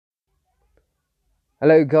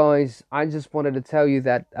Hello, guys. I just wanted to tell you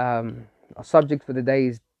that our subject for today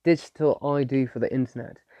is digital ID for the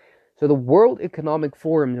internet. So, the World Economic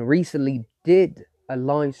Forum recently did a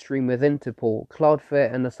live stream with Interpol,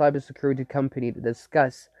 Cloudflare, and a cybersecurity company to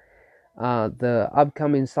discuss the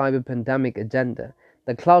upcoming cyber pandemic agenda.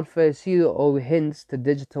 The Cloudflare CEO hints to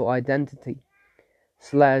digital identity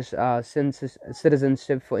slash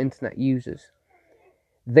citizenship for internet users.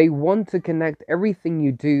 They want to connect everything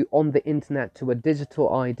you do on the internet to a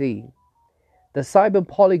digital ID. The Cyber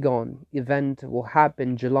Polygon event will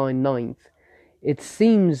happen July 9th. It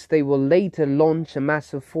seems they will later launch a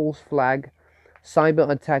massive false flag cyber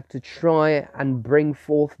attack to try and bring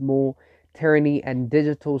forth more tyranny and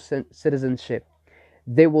digital citizenship.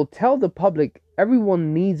 They will tell the public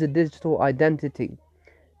everyone needs a digital identity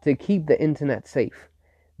to keep the internet safe.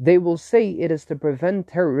 They will say it is to prevent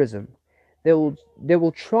terrorism. They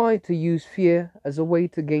will try to use fear as a way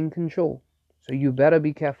to gain control. So you better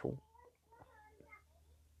be careful.